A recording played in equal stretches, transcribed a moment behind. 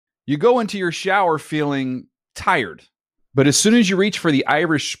You go into your shower feeling tired, but as soon as you reach for the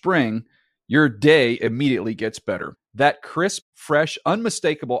Irish Spring, your day immediately gets better. That crisp, fresh,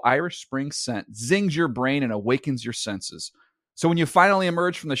 unmistakable Irish Spring scent zings your brain and awakens your senses. So when you finally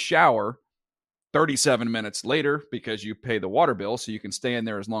emerge from the shower 37 minutes later, because you pay the water bill so you can stay in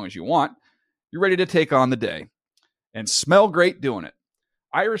there as long as you want, you're ready to take on the day and smell great doing it.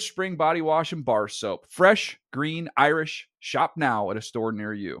 Irish Spring Body Wash and Bar Soap. Fresh, green, Irish. Shop now at a store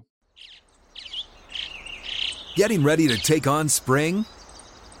near you. Getting ready to take on spring?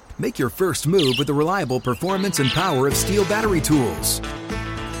 Make your first move with the reliable performance and power of Steel battery tools.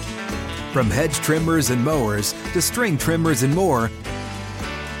 From hedge trimmers and mowers to string trimmers and more,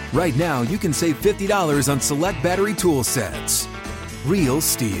 right now you can save $50 on select battery tool sets. Real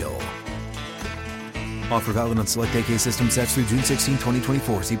Steel. Offer valid on select AK system sets through June 16,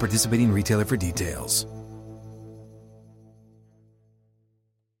 2024. See participating retailer for details.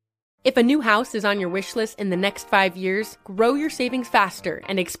 If a new house is on your wish list in the next 5 years, grow your savings faster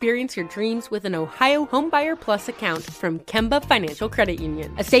and experience your dreams with an Ohio Homebuyer Plus account from Kemba Financial Credit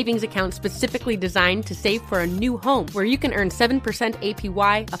Union. A savings account specifically designed to save for a new home where you can earn 7%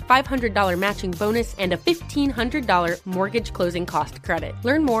 APY, a $500 matching bonus, and a $1,500 mortgage closing cost credit.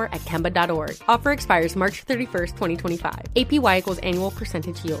 Learn more at Kemba.org. Offer expires March 31st, 2025. APY equals annual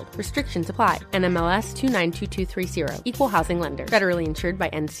percentage yield. Restrictions apply. NMLS 292230. Equal housing lender. Federally insured by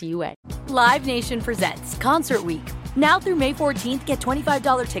NCUA. Live Nation presents Concert Week. Now through May 14th, get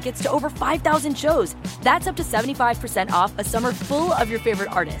 $25 tickets to over 5,000 shows. That's up to 75% off a summer full of your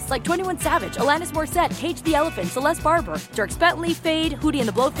favorite artists like 21 Savage, Alanis Morissette, Cage the Elephant, Celeste Barber, Dierks Bentley, Fade, Hootie and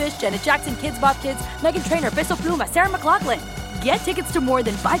the Blowfish, Janet Jackson, Kids Bop Kids, Meghan Trainor, Bissell Pluma, Sarah McLachlan. Get tickets to more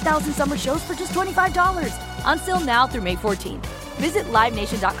than 5,000 summer shows for just $25. Until now through May 14th. Visit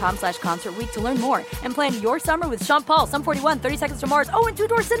LiveNation.com/Concert Week to learn more and plan your summer with Sean Paul, Sum 41, 30 Seconds to Mars, and Two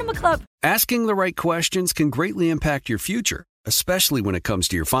Door Cinema Club. Asking the right questions can greatly impact your future, especially when it comes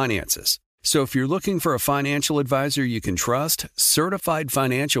to your finances. So if you're looking for a financial advisor you can trust, certified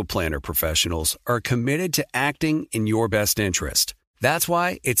financial planner professionals are committed to acting in your best interest. That's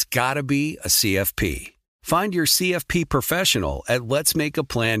why it's got to be a CFP. Find your CFP professional at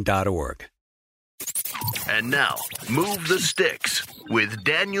letsmakeaplan.org. And now, Move the Sticks with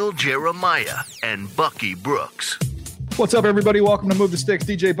Daniel Jeremiah and Bucky Brooks. What's up, everybody? Welcome to Move the Sticks.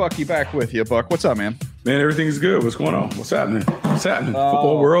 DJ Bucky back with you. Buck, what's up, man? Man, everything's good. What's going on? What's happening?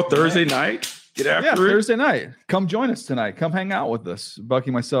 Football world, Thursday night. Get after it. Thursday night. Come join us tonight. Come hang out with us.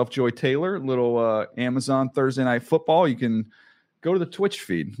 Bucky, myself, Joy Taylor, little Amazon Thursday Night Football. You can go to the Twitch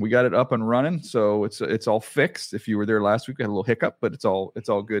feed. We got it up and running, so it's all fixed. If you were there last week, we had a little hiccup, but it's all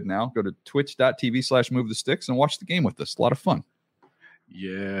good now. Go to twitch.tv/movethesticks and watch the game with us. A lot of fun.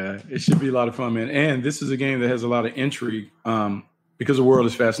 Yeah, it should be a lot of fun, man. And this is a game that has a lot of intrigue because the world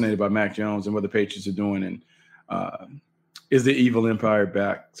is fascinated by Mac Jones and what the Patriots are doing, and is the evil empire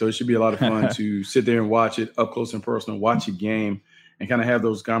back? So it should be a lot of fun to sit there and watch it up close and personal, watch a game, and kind of have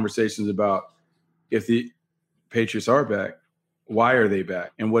those conversations about if the Patriots are back, why are they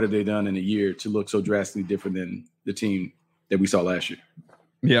back? And what have they done in a year to look so drastically different than the team that we saw last year?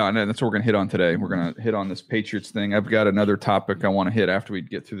 Yeah, and that's what we're going to hit on today. We're going to hit on this Patriots thing. I've got another topic I want to hit after we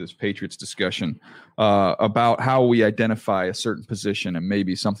get through this Patriots discussion about how we identify a certain position and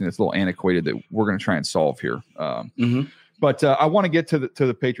maybe something that's a little antiquated that we're going to try and solve here. But I want to get to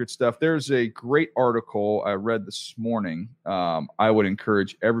the Patriots stuff. There's a great article I read this morning. I would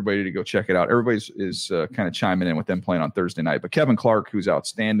encourage everybody to go check it out. Everybody is kind of chiming in with them playing on Thursday night. But Kevin Clark, who's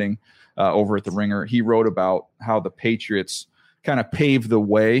outstanding over at The Ringer, he wrote about how the Patriots kind of paved the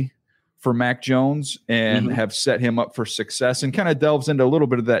way for Mac Jones and have set him up for success, and kind of delves into a little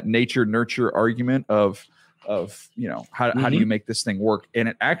bit of that nature-nurture argument of how do you make this thing work? And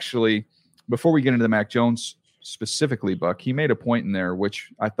it actually, before we get into the Mac Jones specifically, Buck, he made a point in there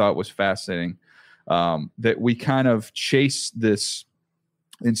which I thought was fascinating, that we kind of chase this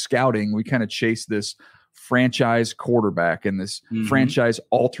in scouting. We kind of chase this franchise quarterback and this franchise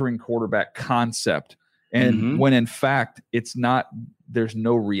altering quarterback concept. And when in fact it's not, there's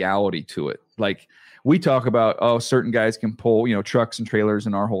no reality to it. Like we talk about, certain guys can pull, trucks and trailers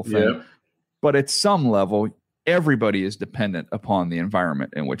and our whole thing, but at some level, everybody is dependent upon the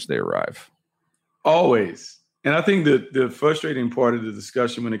environment in which they arrive. Always. And I think the frustrating part of the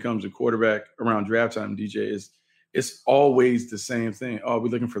discussion when it comes to quarterback around draft time, DJ, is it's always the same thing. Oh, we're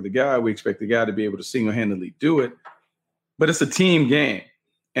looking for the guy. We expect the guy to be able to single-handedly do it. But it's a team game,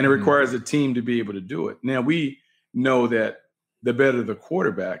 and it requires a team to be able to do it. Now, we know that the better the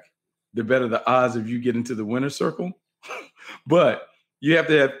quarterback, the better the odds of you getting to the winner's circle. But you have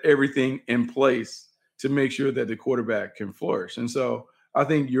to have everything in place to make sure that the quarterback can flourish. And so I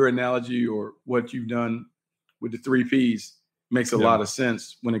think your analogy or what you've done with the 3 Ps makes a lot of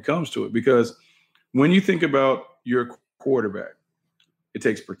sense when it comes to it, because when you think about your quarterback, it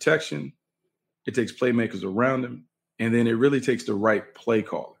takes protection, it takes playmakers around him, and then it really takes the right play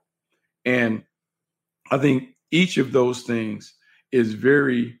caller. And I think each of those things is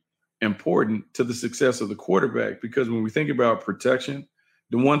very important to the success of the quarterback, because when we think about protection,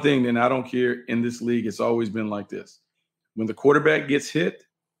 the one thing that I don't care in this league, it's always been like this. When the quarterback gets hit,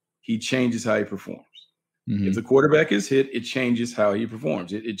 he changes how he performs. Mm-hmm. If the quarterback is hit, it changes how he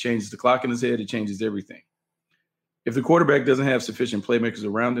performs. It changes the clock in his head. It changes everything. If the quarterback doesn't have sufficient playmakers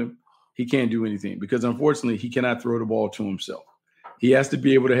around him, he can't do anything, because unfortunately he cannot throw the ball to himself. He has to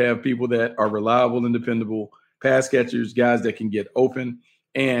be able to have people that are reliable and dependable, pass catchers, guys that can get open.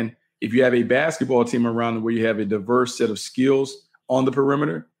 And if you have a basketball team around them where you have a diverse set of skills on the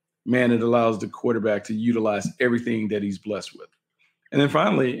perimeter, man, it allows the quarterback to utilize everything that he's blessed with. And then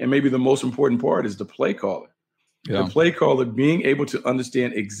finally, and maybe the most important part, is the play caller. Yeah. The play caller being able to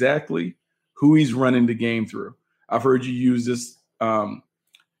understand exactly who he's running the game through. I've heard you use this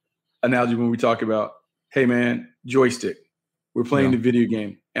analogy when we talk about, hey, man, joystick. We're playing the video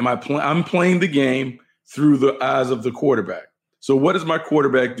game. I'm playing the game through the eyes of the quarterback. So what does my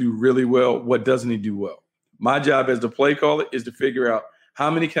quarterback do really well? What doesn't he do well? My job as the play caller is to figure out how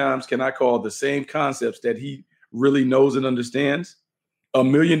many times can I call the same concepts that he really knows and understands a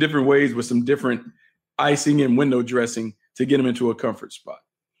million different ways with some different icing and window dressing to get him into a comfort spot.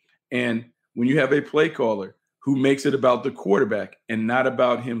 And when you have a play caller who makes it about the quarterback and not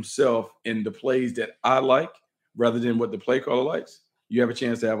about himself in the plays that I like rather than what the play caller likes, you have a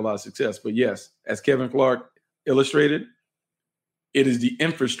chance to have a lot of success. But yes, as Kevin Clark illustrated, it is the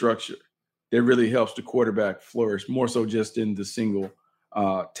infrastructure that really helps the quarterback flourish, more so just in the single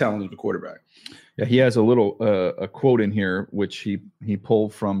talent of the quarterback. Yeah, he has a little a quote in here, which he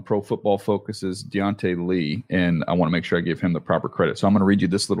pulled from Pro Football Focus's Deontay Lee, and I want to make sure I give him the proper credit. So I'm going to read you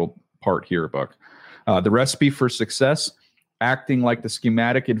this little part here, Buck. The recipe for success: acting like the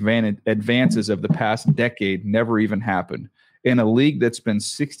schematic advances of the past decade never even happened. In a league that's been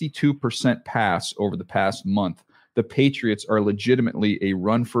 62% pass over the past month, the Patriots are legitimately a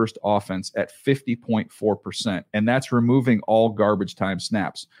run-first offense at 50.4%, and that's removing all garbage time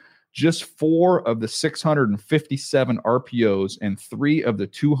snaps. Just 4 of the 657 RPOs and 3 of the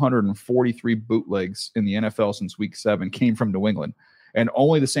 243 bootlegs in the NFL since Week 7 came from New England. And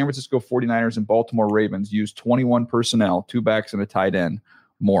only the San Francisco 49ers and Baltimore Ravens used 21 personnel, 2 backs and a tight end,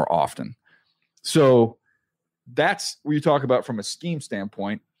 more often. So that's what you talk about from a scheme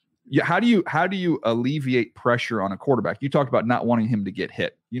standpoint. How do you alleviate pressure on a quarterback? You talked about not wanting him to get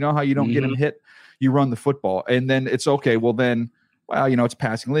hit. You know how you don't get him hit? You run the football, and then it's okay. Well, then, it's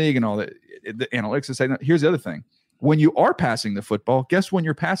passing league and all that. The analytics is saying, here's the other thing. When you are passing the football, guess when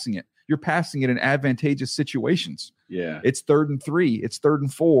you're passing it? You're passing it in advantageous situations. Yeah. It's 3rd and 3. It's 3rd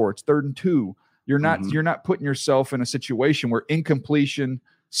and 4. It's 3rd and 2. You're not putting yourself in a situation where incompletion,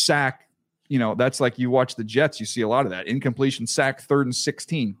 sack, that's like you watch the Jets, you see a lot of that. Incompletion, sack, 3rd and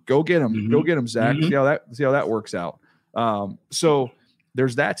 16. Go get him. Go get him, Zach. See how that works out. So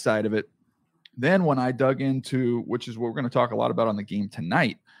there's that side of it. Then when I dug into, which is what we're going to talk a lot about on the game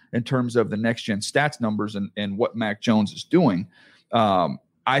tonight, in terms of the next-gen stats numbers and what Mac Jones is doing,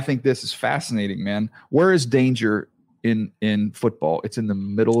 I think this is fascinating, man. Where is danger in football? It's in the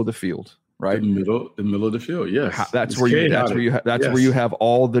middle of the field. Right, the middle of the field. Yes, that's where you have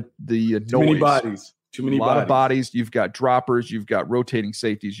all the noise. Too many bodies. A lot of bodies. You've got droppers. You've got rotating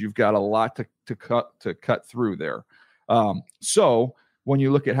safeties. You've got a lot to cut through there. So when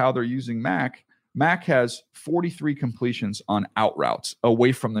you look at how they're using Mac has 43 completions on out routes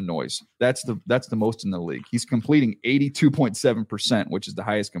away from the noise. That's the most in the league. He's completing 82.7%, which is the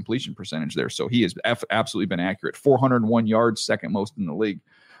highest completion percentage there. So he has absolutely been accurate. 401 yards, second most in the league.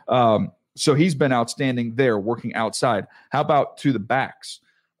 So he's been outstanding there, working outside. How about to the backs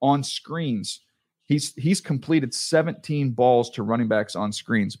on screens? He's completed 17 balls to running backs on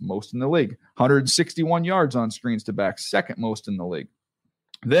screens, most in the league. 161 yards on screens to backs, second most in the league.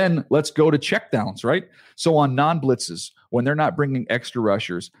 Then let's go to checkdowns, right? So on non-blitzes, when they're not bringing extra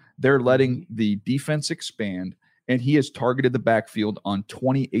rushers, they're letting the defense expand, and he has targeted the backfield on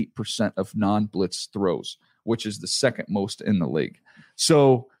 28% of non-blitz throws, which is the second most in the league.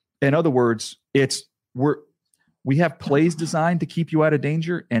 So in other words, we have plays designed to keep you out of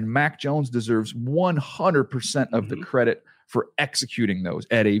danger, and Mac Jones deserves 100% of the credit for executing those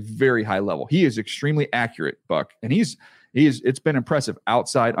at a very high level. He is extremely accurate, Buck, and it's been impressive.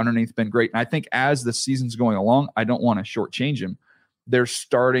 Outside, underneath, been great. And I think as the season's going along, I don't want to shortchange him, they're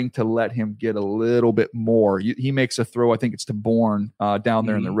starting to let him get a little bit more. He makes a throw. I think it's to Bourne down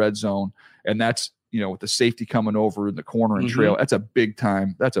there in the red zone. And that's, with the safety coming over in the corner and trail, that's a big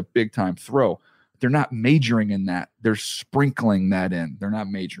time throw. They're not majoring in that. They're sprinkling that in. They're not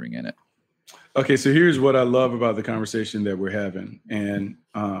majoring in it. Okay, so here's what I love about the conversation that we're having. And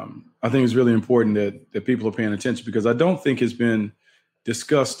I think it's really important that people are paying attention, because I don't think it's been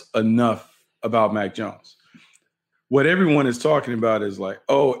discussed enough about Mac Jones. What everyone is talking about is like,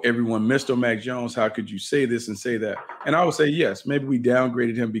 oh, everyone missed on Mac Jones. How could you say this and say that? And I would say, yes, maybe we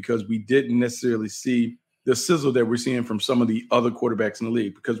downgraded him because we didn't necessarily see the sizzle that we're seeing from some of the other quarterbacks in the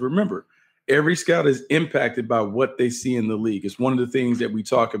league. Because remember, every scout is impacted by what they see in the league. It's one of the things that we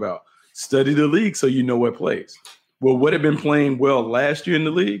talk about. Study the league so you know what plays. Well, what had been playing well last year in the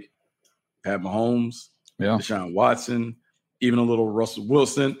league? Pat Mahomes, Deshaun Watson, even a little Russell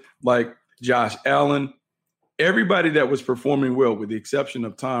Wilson, like Josh Allen. Everybody that was performing well, with the exception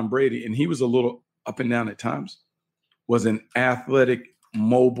of Tom Brady, and he was a little up and down at times, was an athletic,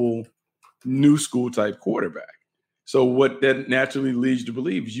 mobile, new school type quarterback. So what that naturally leads you to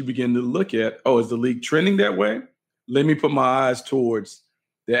believe is you begin to look at, is the league trending that way? Let me put my eyes towards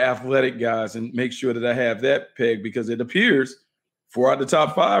the athletic guys and make sure that I have that peg, because it appears 4 out of the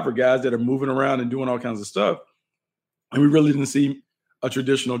top 5 are guys that are moving around and doing all kinds of stuff. And we really didn't see a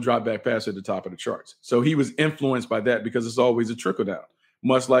traditional drop back pass at the top of the charts. So he was influenced by that, because it's always a trickle down.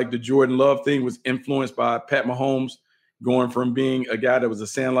 Much like the Jordan Love thing was influenced by Pat Mahomes going from being a guy that was a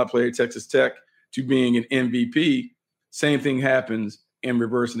sandlot player at Texas Tech to being an MVP. Same thing happens in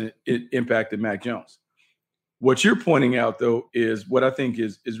reverse, and it impacted Mac Jones. What you're pointing out, though, is what I think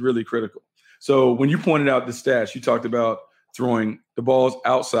is really critical. So when you pointed out the stats, you talked about throwing the balls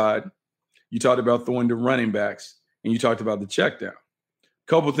outside, you talked about throwing the running backs, and you talked about the check down.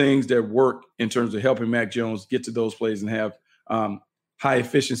 Couple things that work in terms of helping Mac Jones get to those plays and have high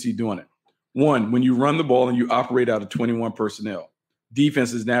efficiency doing it. One, when you run the ball and you operate out of 21 personnel,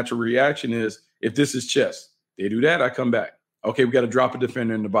 defense's natural reaction is, if this is chess, they do that, I come back. Okay, we got to drop a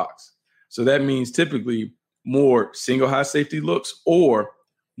defender in the box. So that means typically more single high safety looks or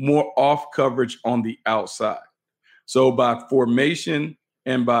more off coverage on the outside. So by formation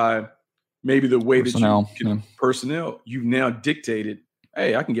and by maybe the way personnel, that you can personnel, you've now dictated,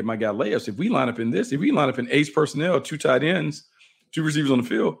 hey, I can get my guy layups. If we line up in this, if we line up in ace personnel, 2 tight ends, 2 receivers on the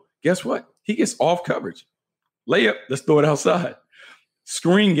field, guess what? He gets off coverage. Layup, let's throw it outside.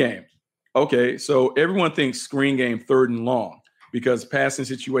 Screen game. Okay, so everyone thinks screen game 3rd and long, because passing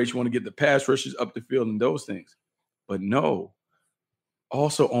situation, want to get the pass rushes up the field and those things. But no,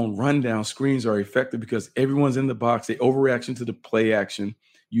 also on rundown, screens are effective because everyone's in the box. They overreaction to the play action.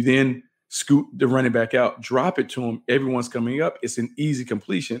 You then scoot the running back out, drop it to him. Everyone's coming up. It's an easy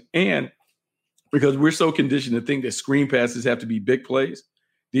completion. And because we're so conditioned to think that screen passes have to be big plays,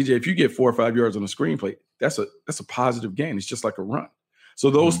 DJ, if you get 4 or 5 yards on a screen play, that's a positive gain. It's just like a run. So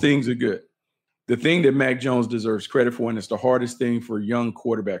those things are good. The thing that Mac Jones deserves credit for, and it's the hardest thing for young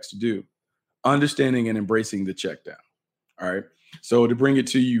quarterbacks to do, understanding and embracing the check down. All right. So to bring it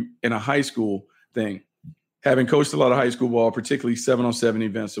to you in a high school thing, having coached a lot of high school ball, particularly 7-on-7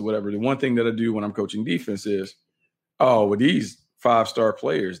 events or whatever, the one thing that I do when I'm coaching defense is, with these 5-star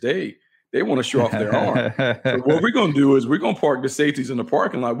players, they want to show off their arm. So what we're going to do is we're going to park the safeties in the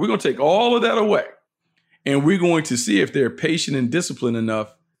parking lot. We're going to take all of that away, and we're going to see if they're patient and disciplined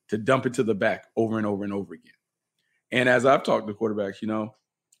enough to dump it to the back over and over and over again. And as I've talked to quarterbacks,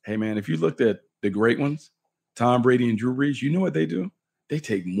 hey, man, if you looked at the great ones, Tom Brady and Drew Brees, you know what they do? They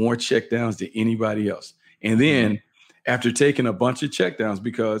take more checkdowns than anybody else. And then after taking a bunch of checkdowns,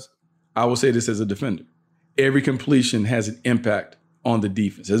 because I will say this as a defender, every completion has an impact on the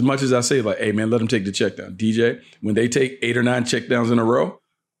defense. As much as I say, like, hey, man, let them take the check down. DJ, when they take 8 or 9 checkdowns in a row,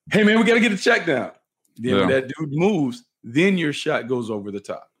 hey, man, we got to get a check down. Then when that dude moves, then your shot goes over the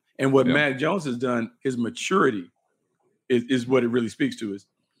top. And what Mac Jones has done, his maturity is what it really speaks to, is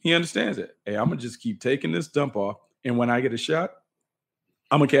he understands that. Hey, I'm going to just keep taking this dump off, and when I get a shot,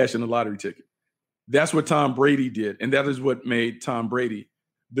 I'm going to cash in the lottery ticket. That's what Tom Brady did, and that is what made Tom Brady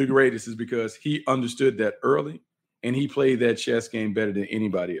the greatest, is because he understood that early, and he played that chess game better than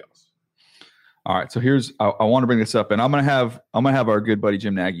anybody else. All right, so I want to bring this up, and I'm gonna have our good buddy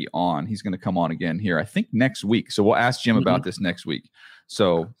Jim Nagy on. He's gonna come on again here, I think next week. So we'll ask Jim about this next week.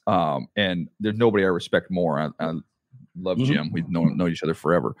 So, and there's nobody I respect more. I love Jim. We've known each other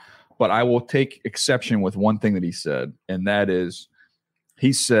forever. But I will take exception with one thing that he said, and that is,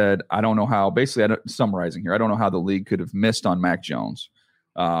 he said, I don't know how. Basically, summarizing here, I don't know how the league could have missed on Mac Jones.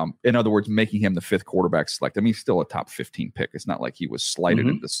 In other words, making him the 5th quarterback select. I mean, he's still a top 15 pick. It's not like he was slighted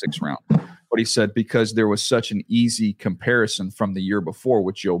in the 6th round. But he said because there was such an easy comparison from the year before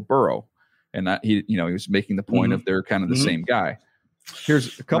with Joe Burrow, and that he was making the point of they're kind of the same guy.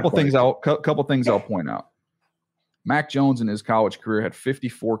 Here's a couple things I'll point out. Mac Jones in his college career had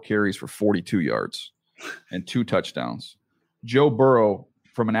 54 carries for 42 yards and 2 touchdowns. Joe Burrow,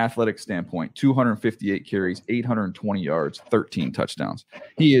 from an athletic standpoint, 258 carries, 820 yards, 13 touchdowns.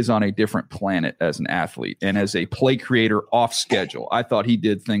 He is on a different planet as an athlete and as a play creator off schedule. I thought he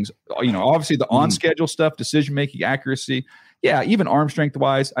did things, obviously the on schedule stuff, decision making, accuracy. Yeah, even arm strength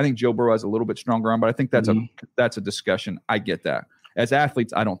wise, I think Joe Burrow has a little bit stronger arm, but I think that's a discussion. I get that. As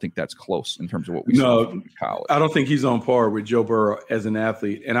athletes, I don't think that's close in terms of what we saw in college. I don't think he's on par with Joe Burrow as an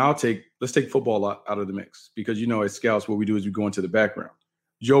athlete. And let's take football out of the mix because, as scouts, what we do is we go into the background.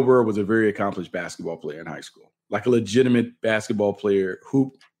 Joe Burrow was a very accomplished basketball player in high school, like a legitimate basketball player,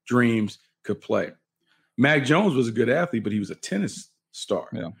 hoop dreams, could play. Mac Jones was a good athlete, but he was a tennis star.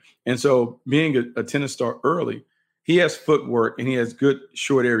 Yeah. And so being a tennis star early, he has footwork and he has good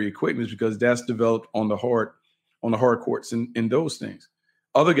short area quickness because that's developed on the hard courts and those things.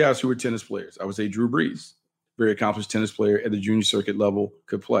 Other guys who were tennis players, I would say Drew Brees, very accomplished tennis player at the junior circuit level,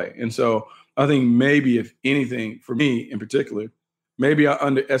 could play. And so I think maybe, if anything, for me in particular, maybe I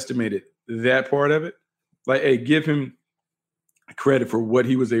underestimated that part of it. Like, hey, give him credit for what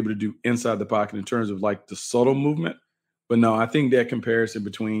he was able to do inside the pocket in terms of like the subtle movement. But no, I think that comparison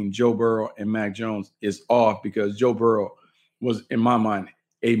between Joe Burrow and Mac Jones is off because Joe Burrow was, in my mind,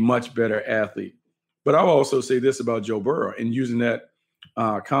 a much better athlete. But I'll also say this about Joe Burrow, and using that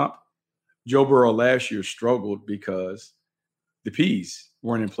comp, Joe Burrow last year struggled because the Ps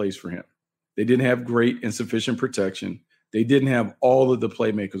weren't in place for him. They didn't have great and sufficient protection. They didn't have all of the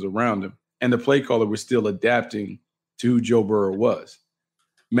playmakers around him. And the play caller was still adapting to who Joe Burrow was.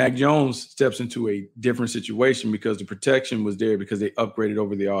 Mac Jones steps into a different situation because the protection was there because they upgraded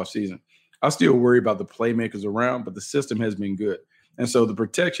over the offseason. I still worry about the playmakers around, but the system has been good. And so the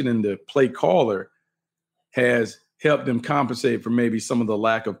protection and the play caller has helped them compensate for maybe some of the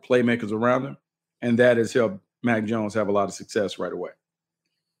lack of playmakers around them. And that has helped Mac Jones have a lot of success right away.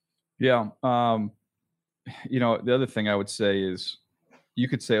 Yeah. The other thing I would say is you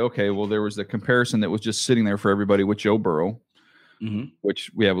could say, okay, well, there was the comparison that was just sitting there for everybody with Joe Burrow,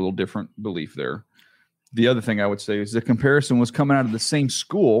 which we have a little different belief there. The other thing I would say is the comparison was coming out of the same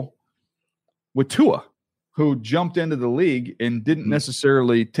school with Tua, who jumped into the league and didn't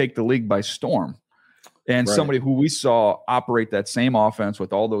necessarily take the league by storm. And somebody who we saw operate that same offense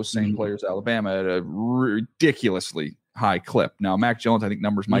with all those same players, Alabama, at a ridiculously high clip. Now, Mac Jones, I think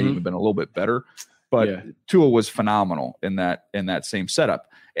numbers might even been a little bit better, but Tua was phenomenal in that same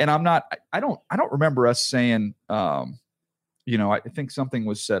setup. And I don't remember us saying, I think something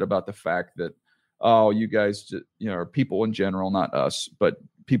was said about the fact that, you guys, or people in general, not us, but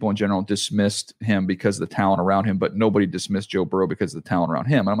people in general dismissed him because of the talent around him, but nobody dismissed Joe Burrow because of the talent around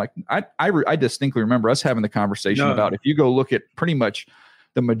him. And I'm like, I distinctly remember us having the conversation about, if you go look at pretty much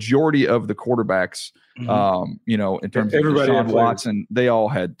the majority of the quarterbacks, in terms of Deshaun Watson, they all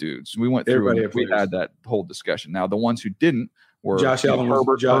had dudes. We went through and we had that whole discussion. Now, the ones who didn't were Josh Allen,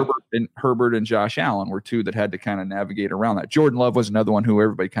 Herbert and Josh Allen were two that had to kind of navigate around that. Jordan Love was another one who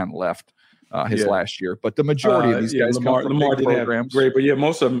everybody kind of left his last year, but the majority of these guys Lamar big programs. Great, but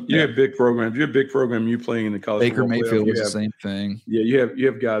most of them, you have big programs. You have big program. You playing in the college. Baker Mayfield was the same thing. Yeah, you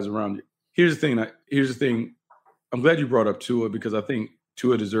have guys around you. Here's the thing. I'm glad you brought up Tua because I think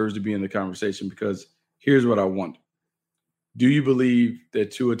Tua deserves to be in the conversation because here's what I wonder. Do you believe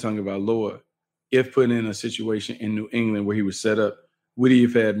that Tua Tagovailoa, if put in a situation in New England where he was set up, would he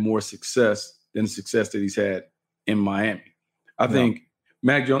have had more success than the success that he's had in Miami? I think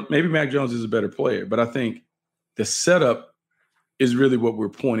Mac Jones is a better player, but I think the setup is really what we're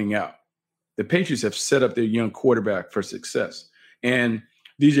pointing out. The Patriots have set up their young quarterback for success. And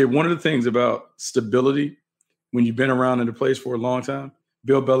DJ, one of the things about stability, when you've been around in the place for a long time,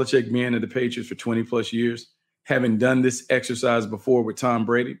 Bill Belichick being at the Patriots for 20 plus years, having done this exercise before with Tom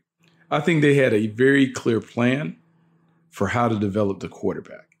Brady, I think they had a very clear plan for how to develop the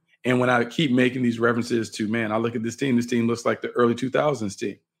quarterback. And when I keep making these references to, I look at this team looks like the early 2000s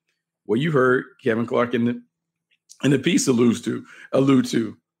team. Well, you heard Kevin Clark in the piece allude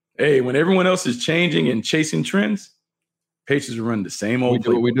to, hey, when everyone else is changing and chasing trends, Patriots run the same old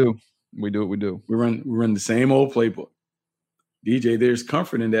playbook. We do what we do. We run the same old playbook. DJ, there's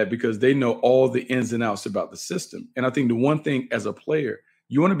comfort in that because they know all the ins and outs about the system. And I think the one thing as a player,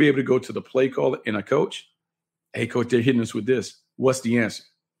 you want to be able to go to the play caller and a coach. Hey, coach, they're hitting us with this. What's the answer?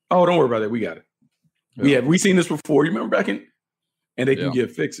 Oh, don't worry about that. We got it. Yeah. We seen this before. You remember back in? And they can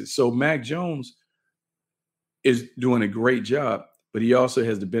get fixes. So Mac Jones is doing a great job. but he also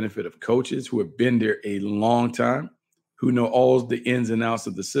has the benefit of coaches who have been there a long time, who know all the ins and outs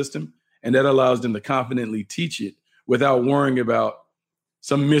of the system, and that allows them to confidently teach it without worrying about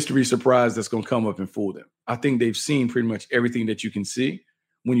some mystery surprise that's going to come up and fool them. I think they've seen pretty much everything that you can see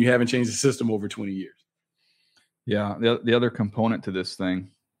when you haven't changed the system over 20 years. Yeah, the other component to this thing,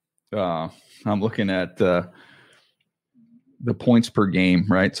 I'm looking at the points per game,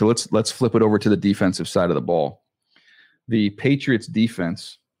 right? So let's flip it over to the defensive side of the ball. The Patriots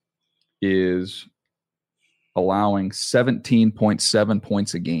defense is allowing 17.7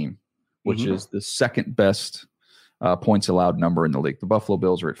 points a game, which is the second best points allowed number in the league. The Buffalo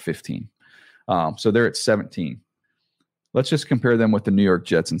Bills are at 15. So they're at 17. Let's just compare them with the New York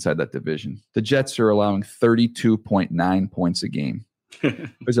Jets inside that division. The Jets are allowing 32.9 points a game.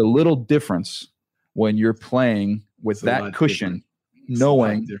 There's a little difference when you're playing with that cushion,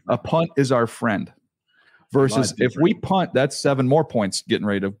 knowing a punt is our friend, versus if we punt, that's 7 more points getting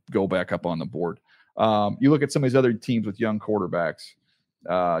ready to go back up on the board. You look at some of these other teams with young quarterbacks.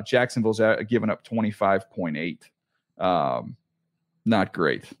 Jacksonville's giving up 25.8. Not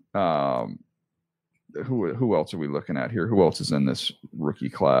great. Who else are we looking at here? Who else is in this rookie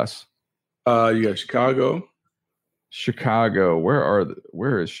class? You got Chicago.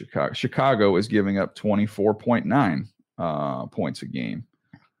 Where is Chicago? Chicago is giving up 24.9 points a game.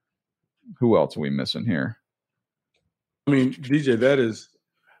 Who else are we missing here? I mean, DJ, that's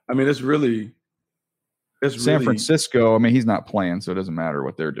really San Francisco. I mean, he's not playing, so it doesn't matter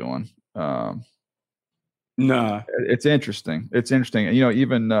what they're doing. Nah. It's interesting.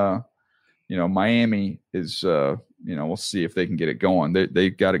 Even Miami is, we'll see if they can get it going. They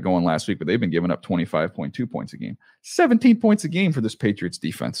got it going last week, but they've been giving up 25.2 points a game, 17 points a game for this Patriots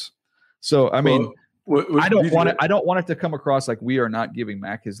defense. So, I mean, I don't want it to come across like we are not giving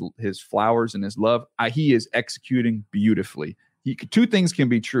Mac his flowers and his love. He is executing beautifully. Two things can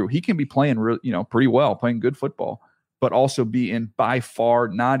be true. He can be playing pretty well, playing good football, but also be in by far,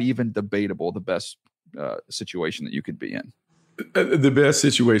 not even debatable, the best situation that you could be in. The best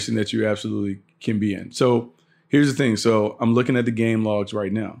situation that you absolutely can be in. So here's the thing. So I'm looking at the game logs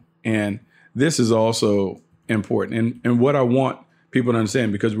right now, and this is also important. And what I want people to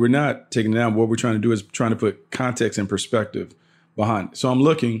understand, because we're not taking it down, what we're trying to do is trying to put context and perspective behind it. So I'm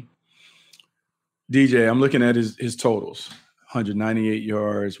looking at his totals: 198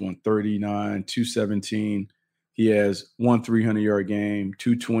 yards, 139, 217. He has 300-yard game,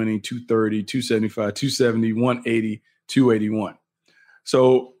 220, 230, 275, 270, 180, 281.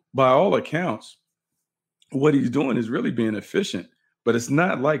 So by all accounts, what he's doing is really being efficient, but it's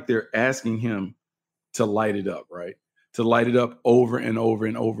not like they're asking him to light it up, right? To light it up over and over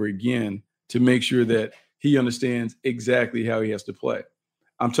and over again to make sure that he understands exactly how he has to play.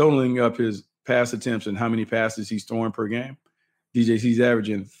 I'm totaling up his pass attempts and how many passes he's throwing per game. He's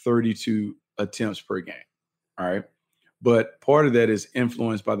averaging 32 attempts per game. All right. But part of that is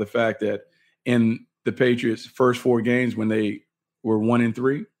influenced by the fact that in the Patriots' first 4 games, when they were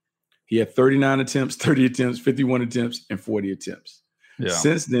 1-3, he had 39 attempts, 30 attempts, 51 attempts, and 40 attempts. Yeah.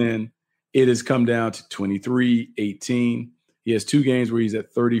 Since then, it has come down to 23, 18. He has 2 games where he's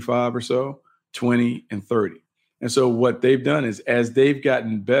at 35 or so, 20 and 30. And so what they've done is, as they've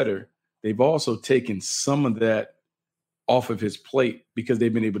gotten better, they've also taken some of that off of his plate because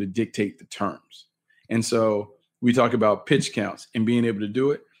they've been able to dictate the terms. And so we talk about pitch counts and being able to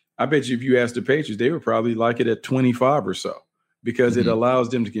do it. I bet you if you asked the Patriots, they would probably like it at 25 or so, because it allows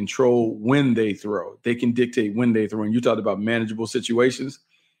them to control when they throw. They can dictate when they throw. And you talked about manageable situations.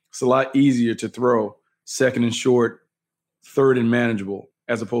 It's a lot easier to throw 2nd and short, 3rd and manageable,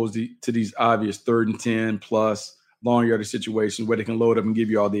 as opposed to these obvious 3rd and 10 plus long yardage situations where they can load up and give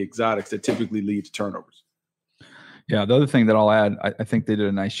you all the exotics that typically lead to turnovers. Yeah, the other thing that I'll add, I think they did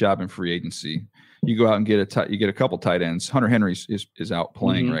a nice job in free agency. You go out and get a couple tight ends. Hunter Henry is out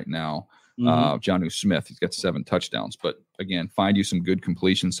playing right now. Jonnu Smith, he's got 7 touchdowns. But again, find you some good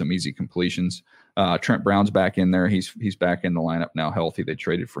completions, some easy completions. Trent Brown's back in there. He's back in the lineup now, healthy. They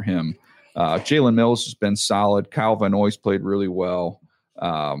traded for him. Jalen Mills has been solid. Kyle Van Noy's played really well.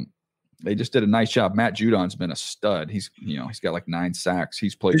 They just did a nice job. Matt Judon's been a stud. He's got like 9 sacks.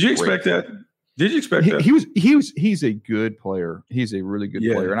 He's played. Did you expect that? He's a good player. He's a really good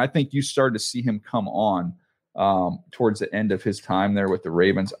player. And I think you started to see him come on towards the end of his time there with the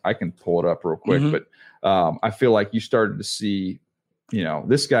Ravens. I can pull it up real quick, but I feel like you started to see,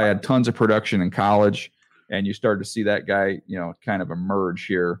 this guy had tons of production in college, and you started to see that guy, kind of emerge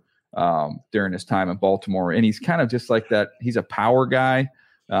here during his time in Baltimore. And he's kind of just like that. He's a power guy.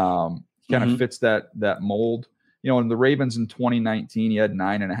 Kind of fits that mold. In the Ravens in 2019, he had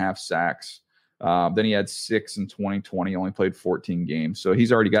 9.5 sacks. Then he had 6 in 2020, only played 14 games. So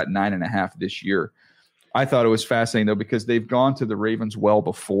he's already got 9.5 this year. I thought it was fascinating, though, because they've gone to the Ravens well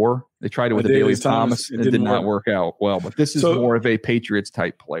before. They tried it with Adalius Thomas. It did not work out well. But this is more of a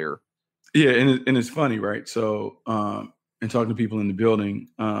Patriots-type player. Yeah, and it's funny, right? So and talking to people in the building,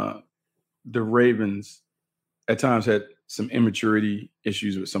 the Ravens at times had some immaturity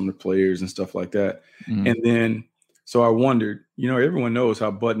issues with some of the players and stuff like that. Mm-hmm. And then so I wondered, everyone knows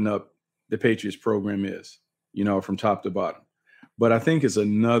how buttoned up the Patriots program is, from top to bottom. But I think it's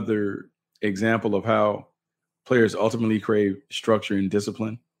another example of how players ultimately crave structure and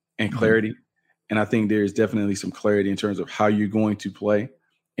discipline and clarity. Mm-hmm. And I think there's definitely some clarity in terms of how you're going to play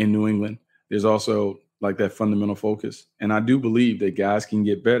in New England. There's also like that fundamental focus. And I do believe that guys can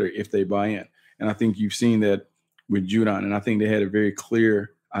get better if they buy in. And I think you've seen that with Judon. And I think they had a very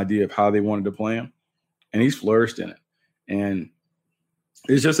clear idea of how they wanted to play him. And he's flourished in it. And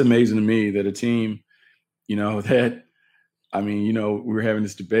it's just amazing to me that a team, we were having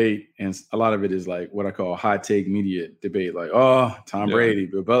this debate, and a lot of it is like what I call hot take media debate, like, Tom Brady,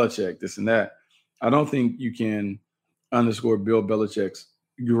 Bill Belichick, this and that. I don't think you can underscore Bill Belichick's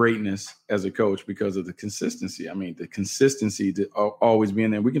greatness as a coach because of the consistency. I mean, the consistency to always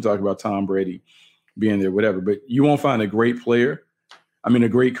being there. We can talk about Tom Brady being there, whatever, but you won't find a great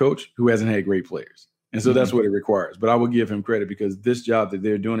coach who hasn't had great players. And so that's what it requires. But I will give him credit because this job that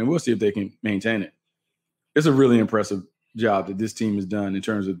they're doing, and we'll see if they can maintain it, it's a really impressive job that this team has done in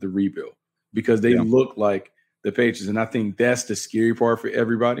terms of the rebuild because they look like the Patriots. And I think that's the scary part for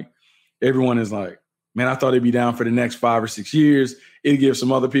everybody. Everyone is like, man, I thought they'd be down for the next 5 or 6 years. It gives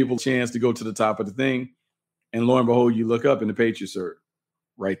some other people a chance to go to the top of the thing. And lo and behold, you look up and the Patriots are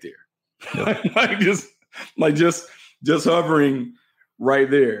right there. Yep. just hovering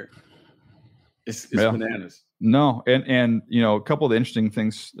right there. It's bananas. No. And a couple of the interesting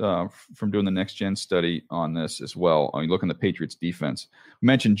things from doing the next gen study on this as well. I mean, look in the Patriots defense. We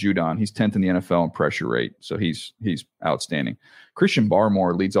mentioned Judon. He's 10th in the NFL in pressure rate. So he's outstanding. Christian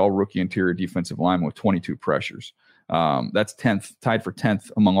Barmore leads all rookie interior defensive linemen with 22 pressures. That's 10th, tied for 10th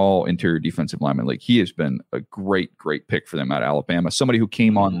among all interior defensive linemen. Like, he has been a great pick for them out of Alabama. Somebody who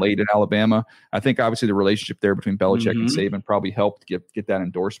came on late in Alabama. I think obviously the relationship there between Belichick and Saban probably helped get that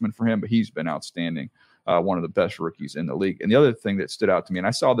endorsement for him, but he's been outstanding. One of the best rookies in the league. And the other thing that stood out to me, and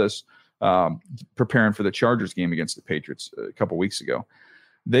I saw this preparing for the Chargers game against the Patriots a couple weeks ago,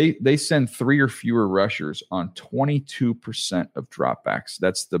 they send 3 or fewer rushers on 22% of dropbacks.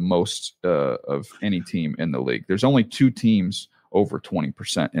 That's the most of any team in the league. There's only 2 teams over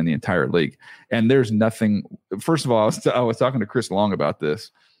 20% in the entire league. And there's nothing, first of all, I was talking to Chris Long about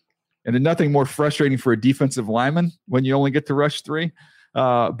this, and there's nothing more frustrating for a defensive lineman when you only get to rush 3.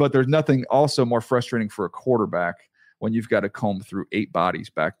 But there's nothing also more frustrating for a quarterback when you've got to comb through 8 bodies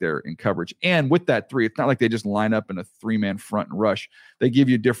back there in coverage. And with that 3, it's not like they just line up in a 3-man front and rush. They give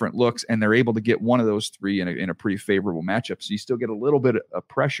you different looks, and they're able to get one of those 3 in a pretty favorable matchup. So you still get a little bit of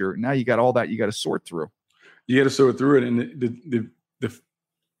pressure. Now you got all that you got to sort through. You got to sort through it. And the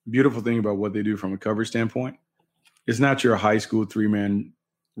beautiful thing about what they do from a coverage standpoint, it's not your high school 3-man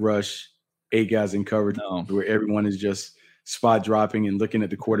rush, 8 guys in coverage where everyone is just spot dropping and looking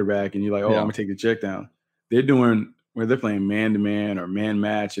at the quarterback, and you're like, I'm gonna take the check down. They're doing where they're playing man-to-man or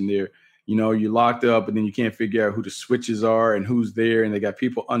man-match, and they're, you're locked up, and then you can't figure out who the switches are and who's there, and they got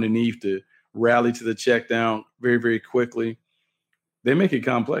people underneath to rally to the check down very, very quickly. They make it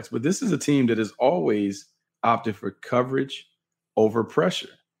complex, but this is a team that has always opted for coverage over pressure.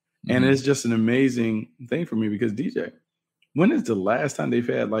 Mm-hmm. And it's just an amazing thing for me because, DJ, when is the last time they've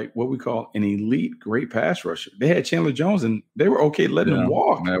had like what we call an elite great pass rusher? They had Chandler Jones, and they were okay letting him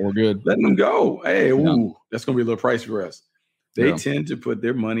walk. Yeah, we're good. Letting him go. Hey, that's going to be a little pricey for us. They tend to put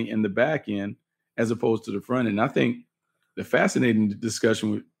their money in the back end as opposed to the front end. I think the fascinating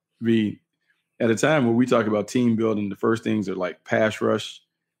discussion would be at a time where we talk about team building, the first things are like pass rush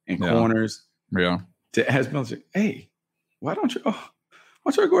and corners. Yeah. To ask Belichick, hey, why don't you go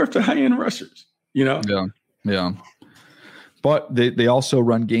after high-end rushers? Yeah. Yeah. But they also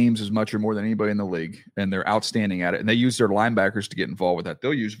run games as much or more than anybody in the league, and they're outstanding at it. And they use their linebackers to get involved with that.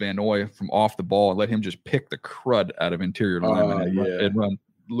 They'll use Van Noy from off the ball and let him just pick the crud out of interior linemen and run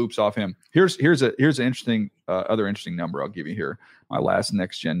loops off him. Here's an interesting other interesting number I'll give you here. My last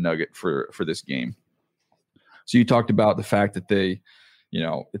next gen nugget for this game. So you talked about the fact that they,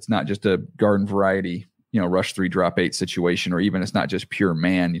 it's not just a garden variety, rush 3 drop 8 situation, or even it's not just pure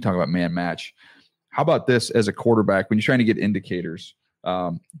man. You talk about man match. How about this as a quarterback when you're trying to get indicators?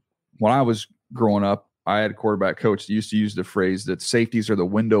 When I was growing up, I had a quarterback coach that used to use the phrase that safeties are the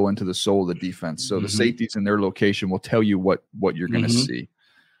window into the soul of the defense. So the safeties in their location will tell you what you're going to see.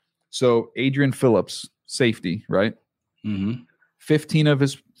 So Adrian Phillips, safety, right? Mm-hmm.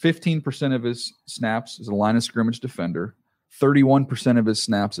 15% of his snaps as a line of scrimmage defender, 31% of his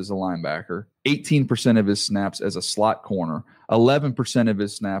snaps as a linebacker, 18% of his snaps as a slot corner, 11% of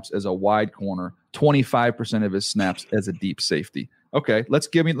his snaps as a wide corner, 25% of his snaps as a deep safety. Okay, let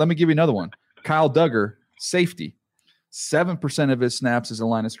me give you another one. Kyle Duggar, safety. 7% of his snaps as a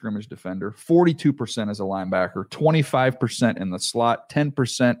line of scrimmage defender, 42% as a linebacker, 25% in the slot,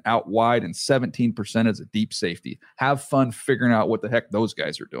 10% out wide, and 17% as a deep safety. Have fun figuring out what the heck those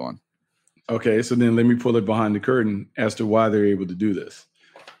guys are doing. Okay, so then let me pull it behind the curtain as to why they're able to do this.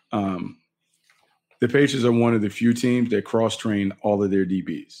 The Patriots are one of the few teams that cross-train all of their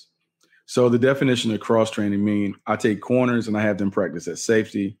DBs. So the definition of cross-training means I take corners and I have them practice at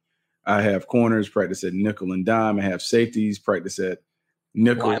safety. I have corners practice at nickel and dime. I have safeties practice at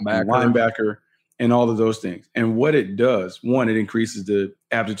nickel and linebacker and all of those things. And what it does, one, it increases the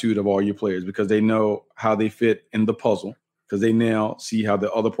aptitude of all your players because they know how they fit in the puzzle because they now see how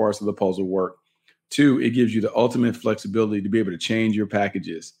the other parts of the puzzle work. Two, it gives you the ultimate flexibility to be able to change your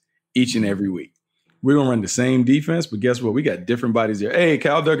packages each and every week. We're going to run the same defense, but guess what? We got different bodies there. Hey,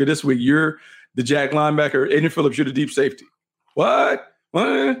 Kyle Duggar, this week you're the jack linebacker. Adrian Phillips, you're the deep safety. What?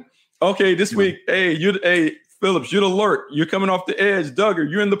 Okay, this week, hey, Phillips, you're the alert. You're coming off the edge. Duggar,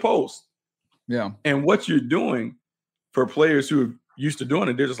 you're in the post. Yeah. And what you're doing for players who are used to doing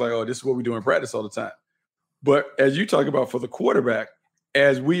it, they're just like, oh, this is what we do in practice all the time. But as you talk about for the quarterback,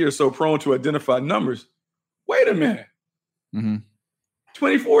 as we are so prone to identify numbers, wait a minute. Mm-hmm.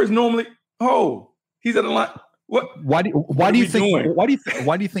 24 is normally, he's at the line. What? Why do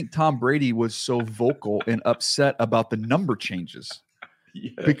you think Tom Brady was so vocal and upset about the number changes?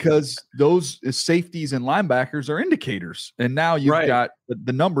 Yes. Because those safeties and linebackers are indicators. And now you've got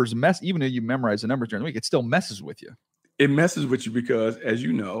the numbers mess. Even though you memorize the numbers during the week, it still messes with you. It messes with you because, as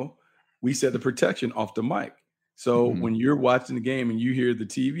you know, we set the protection off the mic. So when you're watching the game and you hear the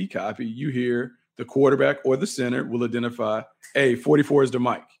TV copy, you hear the quarterback or the center will identify, hey, 44 is the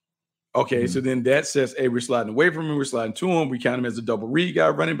mic. Okay, so then that says, hey, we're sliding away from him. We're sliding to him. We count him as a double read guy,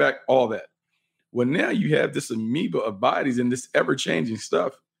 running back, all that. Well, now you have this amoeba of bodies and this ever-changing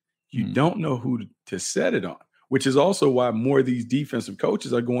stuff. You don't know who to set it on, which is also why more of these defensive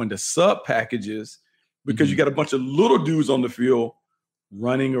coaches are going to sub packages because you got a bunch of little dudes on the field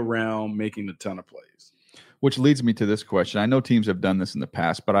running around making a ton of plays. Which leads me to this question. I know teams have done this in the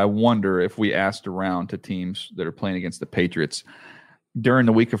past, but I wonder if we asked around to teams that are playing against the Patriots during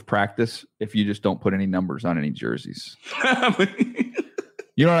the week of practice, if you just don't put any numbers on any jerseys.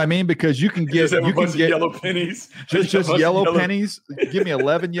 You know what I mean? Because you can get yellow pennies. Just yellow pennies. Give me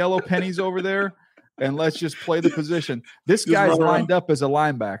 11 yellow pennies over there, and let's just play the position. This guy's lined up as a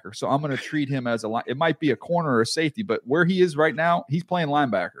linebacker, so I'm going to treat him as it might be a corner or a safety, but where he is right now, he's playing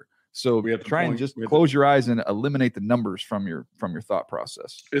linebacker. So we have to try and just close your eyes and eliminate the numbers from your thought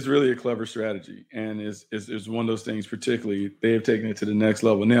process. It's really a clever strategy, and it's one of those things. Particularly, they have taken it to the next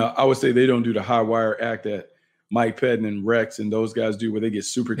level. Now, I would say they don't do the high wire act that Mike Pettin and Rex and those guys do where they get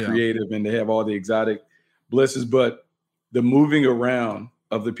super creative and they have all the exotic blisses, but the moving around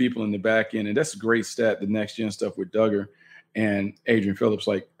of the people in the back end, and that's a great stat, the next gen stuff with Duggar and Adrian Phillips,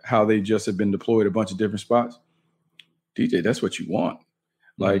 like how they just have been deployed a bunch of different spots. DJ, that's what you want.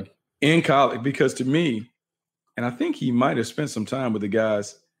 Like in college, because to me, and I think he might have spent some time with the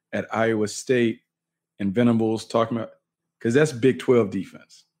guys at Iowa State and Venables talking about, because that's Big 12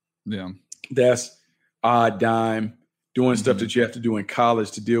 defense. Yeah. That's odd dime, doing stuff that you have to do in college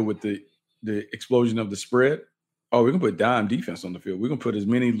to deal with the explosion of the spread. Oh, we're going to put dime defense on the field. We're going to put as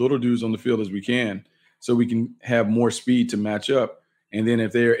many little dudes on the field as we can so we can have more speed to match up. And then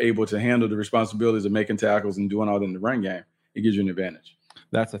if they're able to handle the responsibilities of making tackles and doing all that in the run game, it gives you an advantage.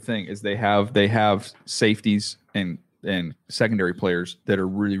 That's the thing is they have safeties and secondary players that are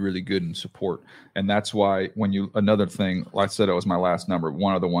really, really good in support. And that's why another thing, like I said, it was my last number,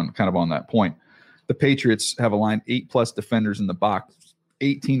 one other one kind of on that point. The Patriots have aligned 8+ defenders in the box,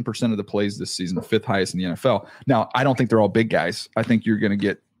 18% of the plays this season, the 5th highest in the NFL. Now, I don't think they're all big guys. I think you're going to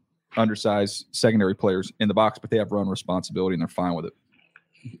get undersized secondary players in the box, but they have run responsibility and they're fine with it.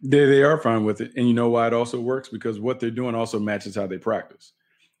 They are fine with it. And you know why it also works? Because what they're doing also matches how they practice.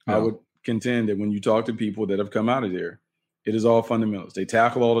 Yeah. I would contend that when you talk to people that have come out of there, it is all fundamentals. They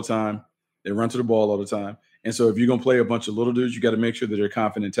tackle all the time. They run to the ball all the time. And so if you're going to play a bunch of little dudes, you got to make sure that they're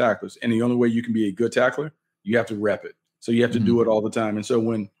confident tacklers. And the only way you can be a good tackler, you have to rep it. So you have to do it all the time. And so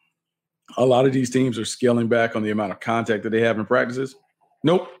when a lot of these teams are scaling back on the amount of contact that they have in practices,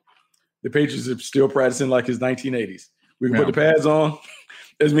 nope. The Patriots are still practicing like it's 1980s. We can put the pads on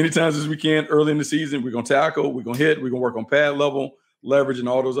as many times as we can early in the season. We're going to tackle. We're going to hit. We're going to work on pad level. leverage, and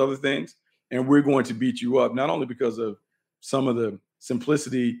all those other things. And we're going to beat you up, not only because of some of the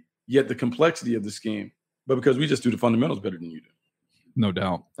simplicity, yet the complexity of the scheme, but because we just do the fundamentals better than you do. No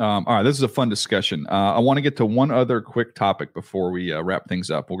doubt. All right, this is a fun discussion. I want to get to one other quick topic before we wrap things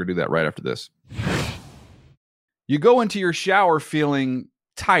up. We're going to do that right after this. You go into your shower feeling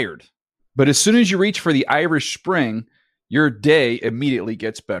tired, but as soon as you reach for the Irish Spring, your day immediately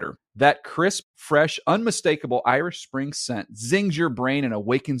gets better. That crisp, fresh, unmistakable Irish Spring scent zings your brain and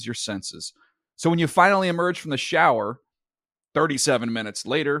awakens your senses. So when you finally emerge from the shower 37 minutes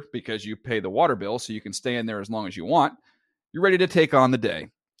later, because you pay the water bill so you can stay in there as long as you want, you're ready to take on the day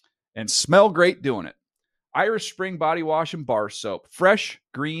and smell great doing it. Irish Spring Body Wash and Bar Soap. Fresh,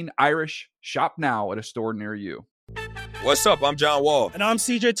 green, Irish. Shop now at a store near you. What's up? I'm John Wall. And I'm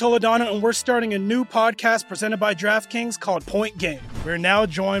CJ Toledano, and we're starting a new podcast presented by DraftKings called Point Game. We're now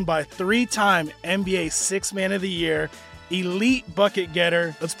joined by 3-time NBA Sixth Man of the Year, elite bucket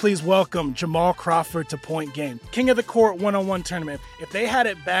getter. Let's please welcome Jamal Crawford to Point Game. King of the Court one-on-one tournament. If they had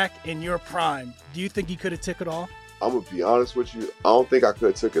it back in your prime, do you think you could have took it all? I'm going to be honest with you. I don't think I could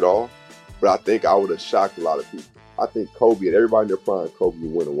have took it all, but I think I would have shocked a lot of people. I think Kobe and everybody in their prime, Kobe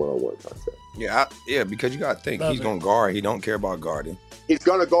would win a one-on-one contest. Yeah, because you got to think, he's going to guard. He don't care about guarding. He's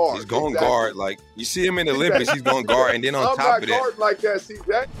going to guard. He's going to guard. Like, you see him in the Olympics, he's going to guard. And then on top of that. I'm not guarding like that,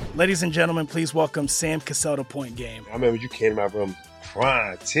 CJ. Ladies and gentlemen, please welcome Sam Cassell to Point Game. I remember you came to my room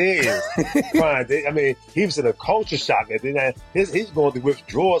crying, tears, crying. I mean, he was in a culture shock. And then he's going through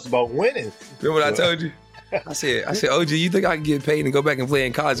withdrawals about winning. Remember what I told you? I said, OG, you think I can get paid and go back and play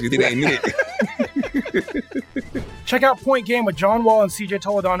in college because it ain't it? Check out Point Game with John Wall and CJ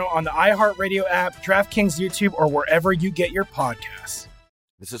Toledano on the iHeartRadio app, DraftKings YouTube, or wherever you get your podcasts.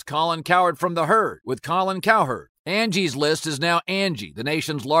 This is Colin Cowherd from The Herd with Colin Cowherd. Angie's List is now Angie, the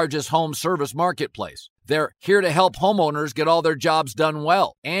nation's largest home service marketplace. They're here to help homeowners get all their jobs done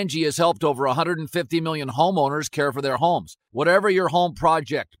well. Angie has helped over 150 million homeowners care for their homes. Whatever your home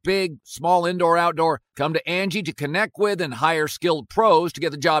project, big, small, indoor, outdoor, come to Angie to connect with and hire skilled pros to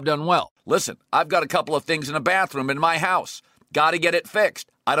get the job done well. Listen, I've got a couple of things in a bathroom in my house. Got to get it fixed.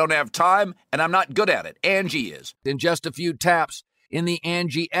 I don't have time, and I'm not good at it. Angie is. In just a few taps in the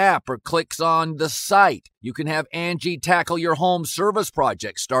Angie app or clicks on the site, you can have Angie tackle your home service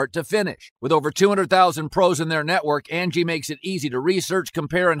project start to finish. With over 200,000 pros in their network, Angie makes it easy to research,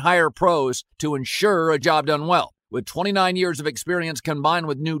 compare, and hire pros to ensure a job done well. With 29 years of experience combined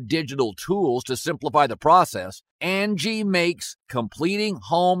with new digital tools to simplify the process, Angie makes completing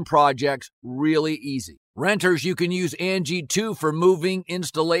home projects really easy. Renters, you can use Angie too for moving,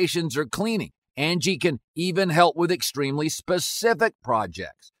 installations, or cleaning. Angie can even help with extremely specific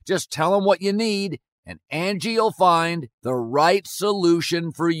projects. Just tell them what you need, and Angie will find the right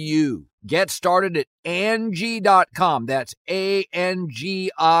solution for you. Get started at Angie.com. That's ANGI.com,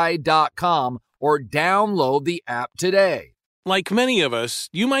 or download the app today. Like many of us,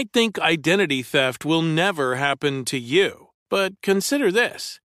 you might think identity theft will never happen to you. But consider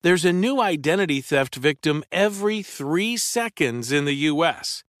this. There's a new identity theft victim every 3 seconds in the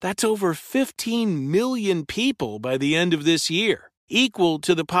U.S. That's over 15 million people by the end of this year, equal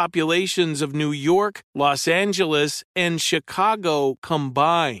to the populations of New York, Los Angeles, and Chicago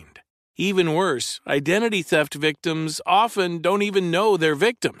combined. Even worse, identity theft victims often don't even know they're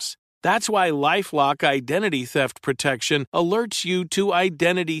victims. That's why LifeLock Identity Theft Protection alerts you to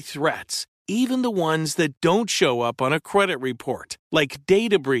identity threats, even the ones that don't show up on a credit report, like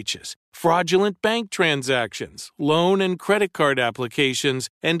data breaches, fraudulent bank transactions, loan and credit card applications,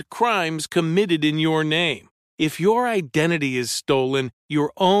 and crimes committed in your name. If your identity is stolen,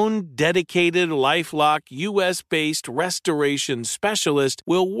 your own dedicated LifeLock U.S.-based restoration specialist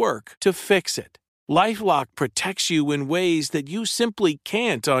will work to fix it. LifeLock protects you in ways that you simply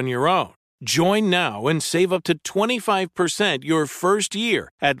can't on your own. Join now and save up to 25% your first year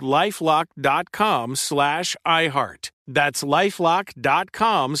at LifeLock.com/iHeart. That's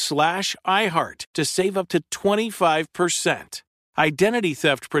LifeLock.com/iHeart to save up to 25%. Identity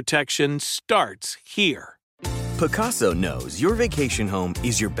theft protection starts here. Pacaso knows your vacation home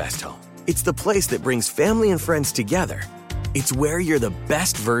is your best home. It's the place that brings family and friends together. It's where you're the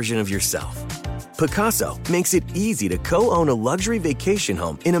best version of yourself. Pacaso makes it easy to co-own a luxury vacation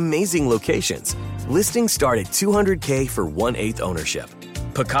home in amazing locations. Listings start at $200K for 1/8 ownership.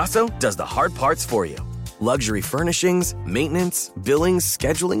 Pacaso does the hard parts for you. Luxury furnishings, maintenance, billings,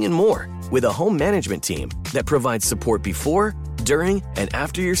 scheduling, and more. With a home management team that provides support before, during, and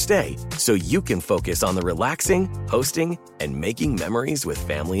after your stay, so you can focus on the relaxing, hosting, and making memories with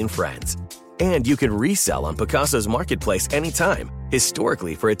family and friends. And you can resell on Pacaso's marketplace anytime,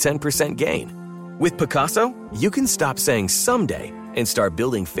 historically for a 10% gain. With Pacaso, you can stop saying someday and start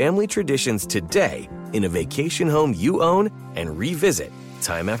building family traditions today in a vacation home you own and revisit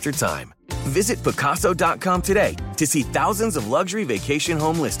time after time. Visit Pacaso.com today to see thousands of luxury vacation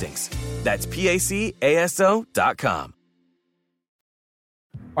home listings. That's PACASO.com.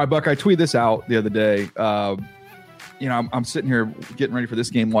 All right, Buck, I tweeted this out the other day. I'm sitting here getting ready for this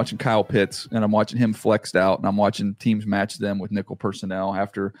game, watching Kyle Pitts, and I'm watching him flexed out, and I'm watching teams match them with nickel personnel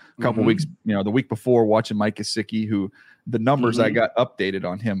after a couple weeks. The week before, watching Mike Gesicki, who the numbers I got updated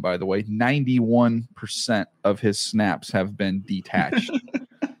on him, by the way, 91% of his snaps have been detached.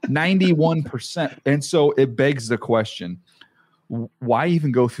 91%. And so it begs the question, why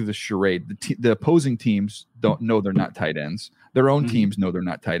even go through the charade? The opposing teams don't know they're not tight ends. Their own teams know they're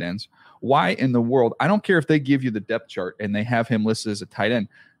not tight ends. Why in the world? I don't care if they give you the depth chart and they have him listed as a tight end.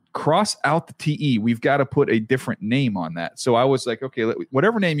 Cross out the TE. We've got to put a different name on that. So I was like, okay,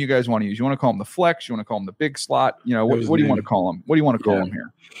 whatever name you guys want to use. You want to call him the flex? You want to call him the big slot? What do you want to call him? What do you want to call him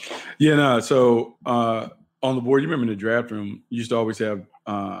here? Yeah, no. So on the board, you remember in the draft room, you used to always have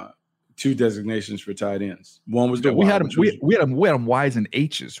two designations for tight ends. One was the we had them Y's and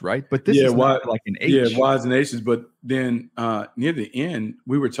H's, right? But this is not like an H. Yeah, Y's and H's. But then near the end,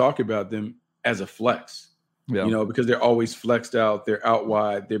 we were talking about them as a flex. Yeah. Because they're always flexed out. They're out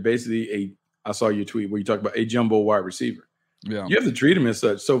wide. They're basically I saw your tweet where you talk about a jumbo wide receiver. Yeah. You have to treat them as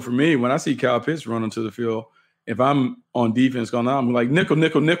such. So for me, when I see Kyle Pitts run onto the field, if I'm on defense going on, I'm like nickel,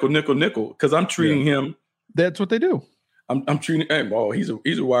 because I'm treating him. That's what they do. I'm treating him. Oh, he's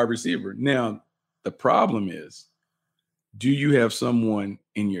a wide receiver. Now, the problem is, do you have someone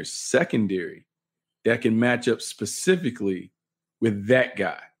in your secondary that can match up specifically with that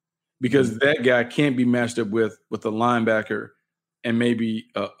guy? Because that guy can't be matched up with a linebacker and maybe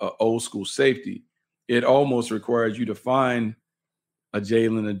a old school safety. It almost requires you to find a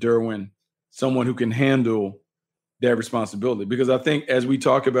Jalen, a Derwin, someone who can handle that responsibility. Because I think as we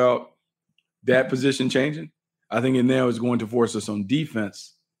talk about that position changing, I think it now is going to force us on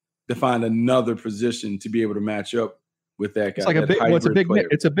defense to find another position to be able to match up with that guy. It's like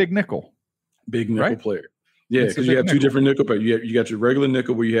it's a big nickel. Big nickel player. Yeah, because you have two different nickel players. You got your regular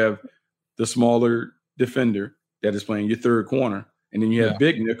nickel where you have the smaller defender that is playing your third corner, and then you have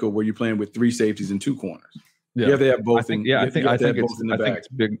big nickel where you're playing with three safeties and two corners. Yeah. You have to have both. I think it's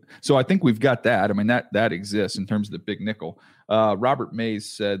big. So I think we've got that. I mean, that exists in terms of the big nickel. Robert Mays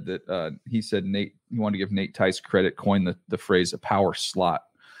said that he said he wanted to give Nate Tice credit, coined the phrase a power slot.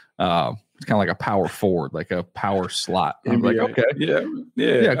 It's kind of like a power forward, like a power slot. I'm like, okay.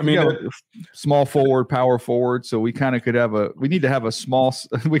 Yeah. I mean, small forward, power forward. So we kind of could have we need to have a small,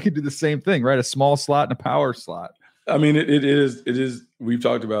 we could do the same thing, right? A small slot and a power slot. I mean, it is, we've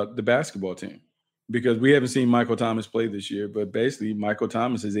talked about the basketball team because we haven't seen Michael Thomas play this year, but basically Michael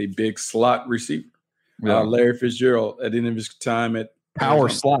Thomas is a big slot receiver. Yeah. Larry Fitzgerald at the end of his time at power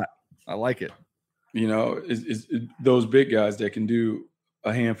slot. I like it. Is those big guys that can do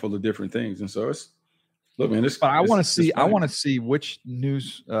a handful of different things. And so I want to see which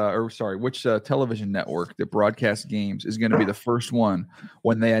which television network that broadcasts games is going to be the first one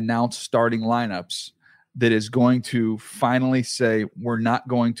when they announce starting lineups that is going to finally say, we're not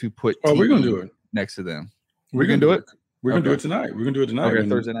going to put we're going to do it next to them. We're going to do it. We're going to do it tonight. We're going to do it tonight. Okay,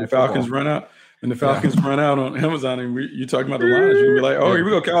 Thursday night. The Falcons run out. When the Falcons run out on Amazon and you're talking about the lines, you're going to be like, here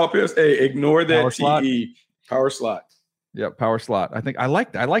we go, Kyle Pitts. Hey, ignore that power slot. Yeah, power slot. I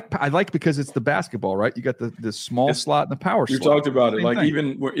like because it's the basketball, right? You got the small slot and the power slot. We talked about it. Like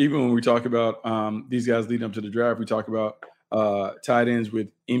even when we talk about these guys leading up to the draft, we talk about tight ends with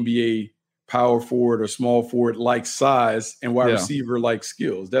NBA power forward or small forward like size and wide receiver like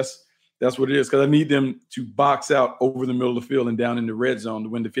skills. That's what it is. Because I need them to box out over the middle of the field and down in the red zone to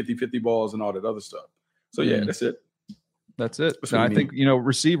win the 50-50 balls and all that other stuff. So that's it. That's it. So I think,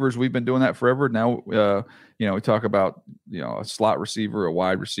 receivers, we've been doing that forever. Now, we talk about, a slot receiver, a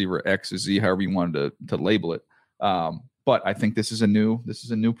wide receiver, X to Z, however you wanted to label it. But I think this is a new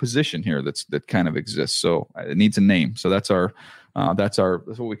position here that kind of exists. So it needs a name. So that's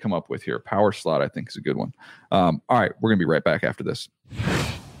what we come up with here. Power slot, I think, is a good one. All right, we're going to be right back after this.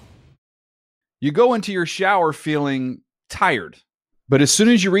 You go into your shower feeling tired, but as soon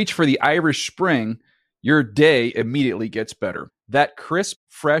as you reach for the Irish Spring, your day immediately gets better. That crisp,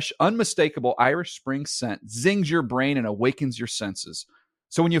 fresh, unmistakable Irish Spring scent zings your brain and awakens your senses.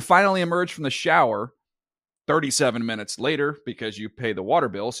 So when you finally emerge from the shower, 37 minutes later, because you pay the water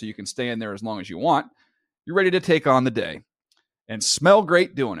bill so you can stay in there as long as you want, you're ready to take on the day. And smell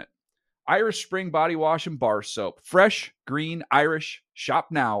great doing it. Irish Spring Body Wash and Bar Soap. Fresh, green, Irish. Shop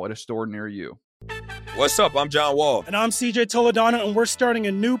now at a store near you. What's up? I'm John Wall. And I'm CJ Toledano, and we're starting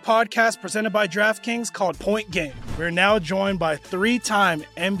a new podcast presented by DraftKings called Point Game. We're now joined by three-time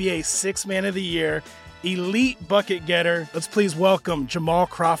NBA Sixth Man of the Year, elite bucket getter. Let's please welcome Jamal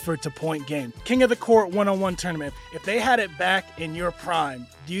Crawford to Point Game. King of the Court one-on-one tournament. If they had it back in your prime,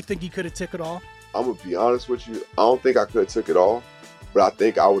 do you think you could have took it all? I'm going to be honest with you. I don't think I could have took it all, but I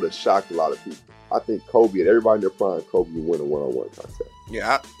think I would have shocked a lot of people. I think Kobe and everybody in their prime, Kobe would win a one-on-one contest.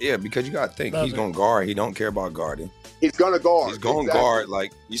 Yeah, because you got to think. He's going to guard. He don't care about guarding. He's going to guard. He's going to guard.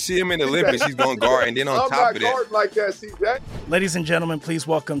 Like, you see him in the Olympics, he's going to guard. And then on top of that. I'm not guarding like that, CJ. Ladies and gentlemen, please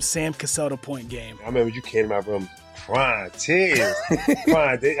welcome Sam Cassell to Point Game. I remember you came out from crying, tears.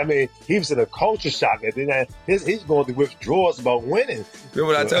 I mean, he was in a culture shock. And then he's going through withdrawals about winning.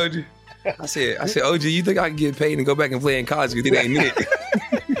 Remember what I told you? I said, OG, you think I can get paid and go back and play in college because it ain't it?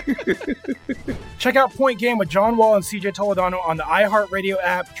 Check out Point Game with John Wall and CJ Toledano on the iHeartRadio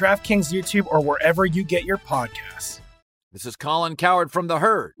app, DraftKings YouTube, or wherever you get your podcasts. This is Colin Cowherd from The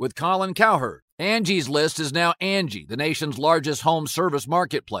Herd with Colin Cowherd. Angie's List is now Angie, the nation's largest home service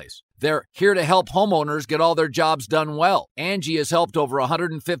marketplace. They're here to help homeowners get all their jobs done well. Angie has helped over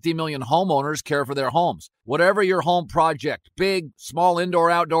 150 million homeowners care for their homes. Whatever your home project, big, small, indoor,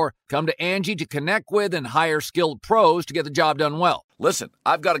 outdoor, come to Angie to connect with and hire skilled pros to get the job done well. Listen,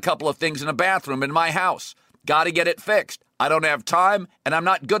 I've got a couple of things in a bathroom in my house. Got to get it fixed. I don't have time, and I'm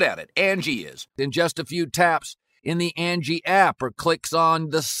not good at it. Angie is. In just a few taps in the Angie app or clicks on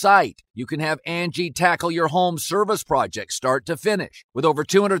the site, you can have Angie tackle your home service project start to finish. With over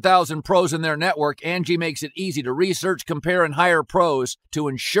 200,000 pros in their network, Angie makes it easy to research, compare, and hire pros to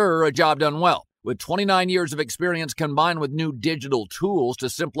ensure a job done well. With 29 years of experience combined with new digital tools to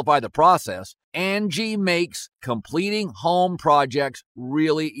simplify the process, Angie makes completing home projects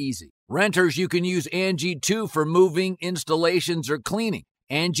really easy. Renters, you can use Angie too for moving, installations, or cleaning.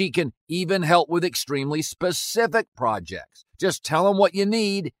 Angie can even help with extremely specific projects. Just tell them what you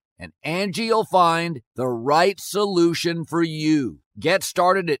need, and Angie will find the right solution for you. Get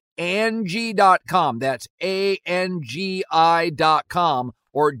started at Angie.com. That's ANGI.com,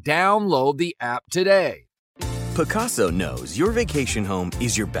 or download the app today. Picasso knows your vacation home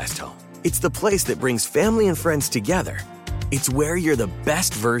is your best home. It's the place that brings family and friends together. It's where you're the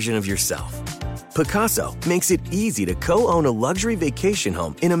best version of yourself. Picasso makes it easy to co-own a luxury vacation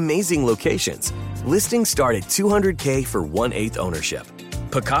home in amazing locations. Listings start at $200K for 1/8 ownership.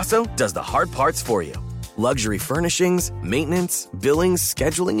 Picasso does the hard parts for you. Luxury furnishings, maintenance, billings,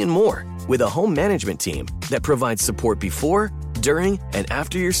 scheduling, and more. With a home management team that provides support before, during, and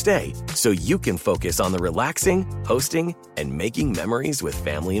after your stay, so you can focus on the relaxing, hosting, and making memories with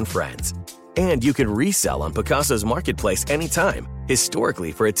family and friends. And you can resell on Picasso's marketplace anytime,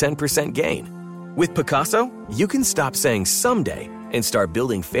 historically for a 10% gain. With Picasso, you can stop saying someday and start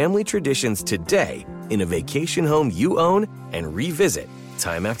building family traditions today in a vacation home you own and revisit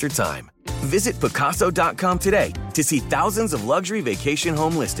time after time. Visit Picasso.com today to see thousands of luxury vacation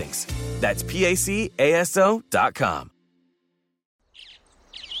home listings. That's PACASO.com.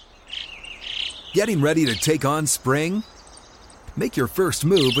 Getting ready to take on spring? Make your first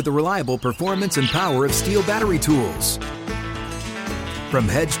move with the reliable performance and power of Steel battery tools. From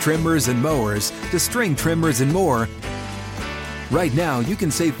hedge trimmers and mowers to string trimmers and more, right now you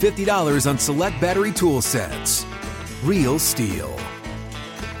can save $50 on select battery tool sets. Real Steel.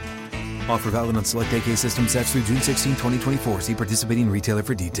 Offer valid on select AK system sets through June 16, 2024. See participating retailer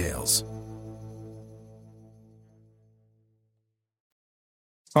for details.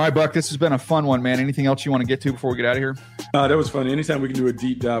 All right, Buck, this has been a fun one, man. Anything else you want to get to before we get out of here? That was funny. Anytime we can do a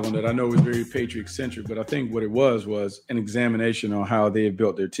deep dive on that. I know it was very Patriot-centric, but I think what it was an examination on how they have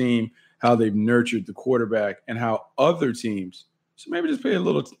built their team, how they've nurtured the quarterback, and how other teams, so maybe just pay a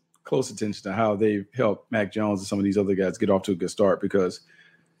little close attention to how they've helped Mac Jones and some of these other guys get off to a good start, because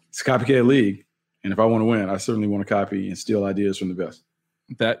it's a copycat league. And if I want to win, I certainly want to copy and steal ideas from the best.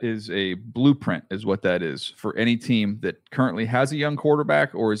 That is a blueprint, is what that is, for any team that currently has a young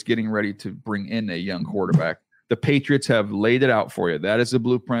quarterback or is getting ready to bring in a young quarterback. The Patriots have laid it out for you. That is a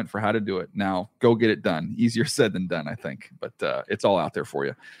blueprint for how to do it. Now, go get it done. Easier said than done, I think, but it's all out there for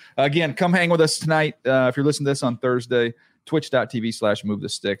you. Again, come hang with us tonight. If you're listening to this on Thursday,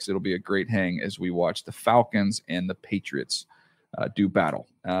 twitch.tv/movethesticks. It'll be a great hang as we watch the Falcons and the Patriots do battle.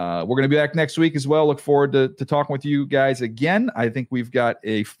 We're going to be back next week as well. Look forward to talking with you guys again. I think we've got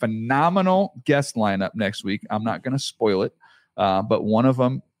a phenomenal guest lineup next week. I'm not going to spoil it, but one of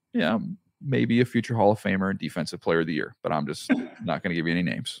them, maybe a future Hall of Famer and Defensive Player of the Year, but I'm just not going to give you any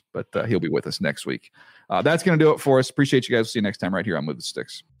names. But he'll be with us next week. That's going to do it for us. Appreciate you guys. See you next time right here on Move the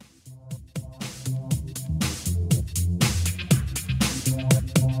Sticks.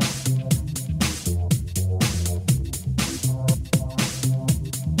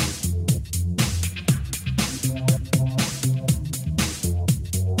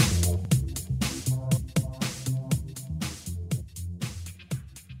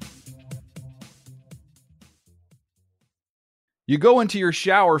 You go into your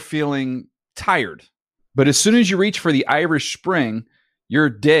shower feeling tired, but as soon as you reach for the Irish Spring, your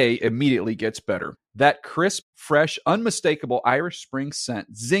day immediately gets better. That crisp, fresh, unmistakable Irish Spring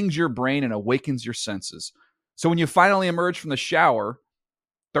scent zings your brain and awakens your senses. So when you finally emerge from the shower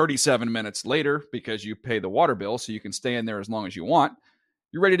 37 minutes later, because you pay the water bill so you can stay in there as long as you want,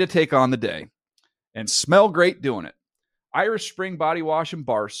 you're ready to take on the day and smell great doing it. Irish Spring Body Wash and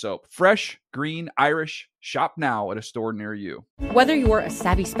Bar Soap. Fresh, green, Irish. Shop now at a store near you. Whether you're a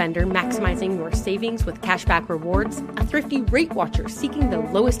savvy spender maximizing your savings with cashback rewards, a thrifty rate watcher seeking the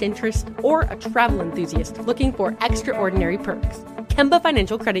lowest interest, or a travel enthusiast looking for extraordinary perks, Kemba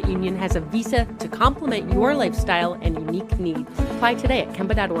Financial Credit Union has a visa to complement your lifestyle and unique needs. Apply today at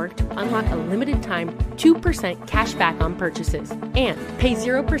Kemba.org to unlock a limited time 2% cash back on purchases and pay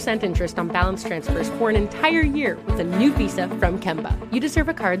 0% interest on balance transfers for an entire year with a new visa from Kemba. You deserve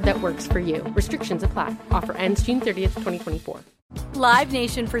a card that works for you. Restrictions apply. Offer ends June 30th, 2024. Live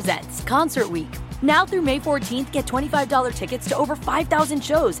Nation presents Concert Week. Now through May 14th, get $25 tickets to over 5,000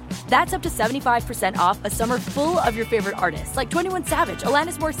 shows. That's up to 75% off a summer full of your favorite artists like 21 Savage,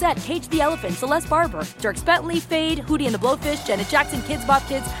 Alanis Morissette, Cage the Elephant, Celeste Barber, Dierks Bentley, Fade, Hootie and the Blowfish, Janet Jackson, Kids Bop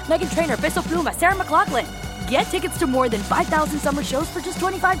Kids, Meghan Trainor, Peso Pluma, Sarah McLachlan. Get tickets to more than 5,000 summer shows for just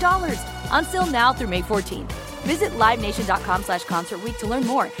 $25. Until now through May 14th. Visit LiveNation.com/Concert Week to learn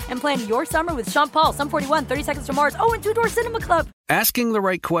more and plan your summer with Sean Paul, Sum 41, 30 Seconds to Mars, and Two Door Cinema Club. Asking the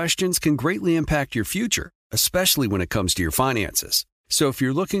right questions can greatly impact your future, especially when it comes to your finances. So if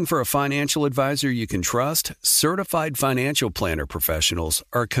you're looking for a financial advisor you can trust, certified financial planner professionals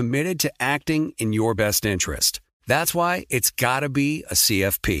are committed to acting in your best interest. That's why it's got to be a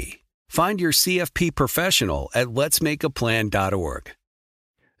CFP. Find your CFP professional at letsmakeaplan.org.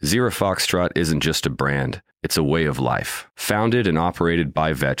 Zero Foxtrot isn't just a brand, it's a way of life. Founded and operated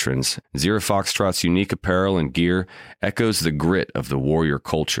by veterans, Zero Foxtrot's unique apparel and gear echoes the grit of the warrior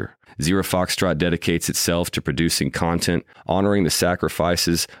culture. Zero Foxtrot dedicates itself to producing content, honoring the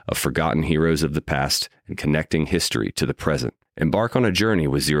sacrifices of forgotten heroes of the past, and connecting history to the present. Embark on a journey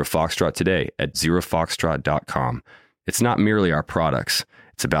with Zero Foxtrot today at zerofoxtrot.com. It's not merely our products,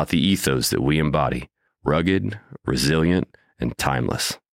 it's about the ethos that we embody. Rugged, resilient, and timeless.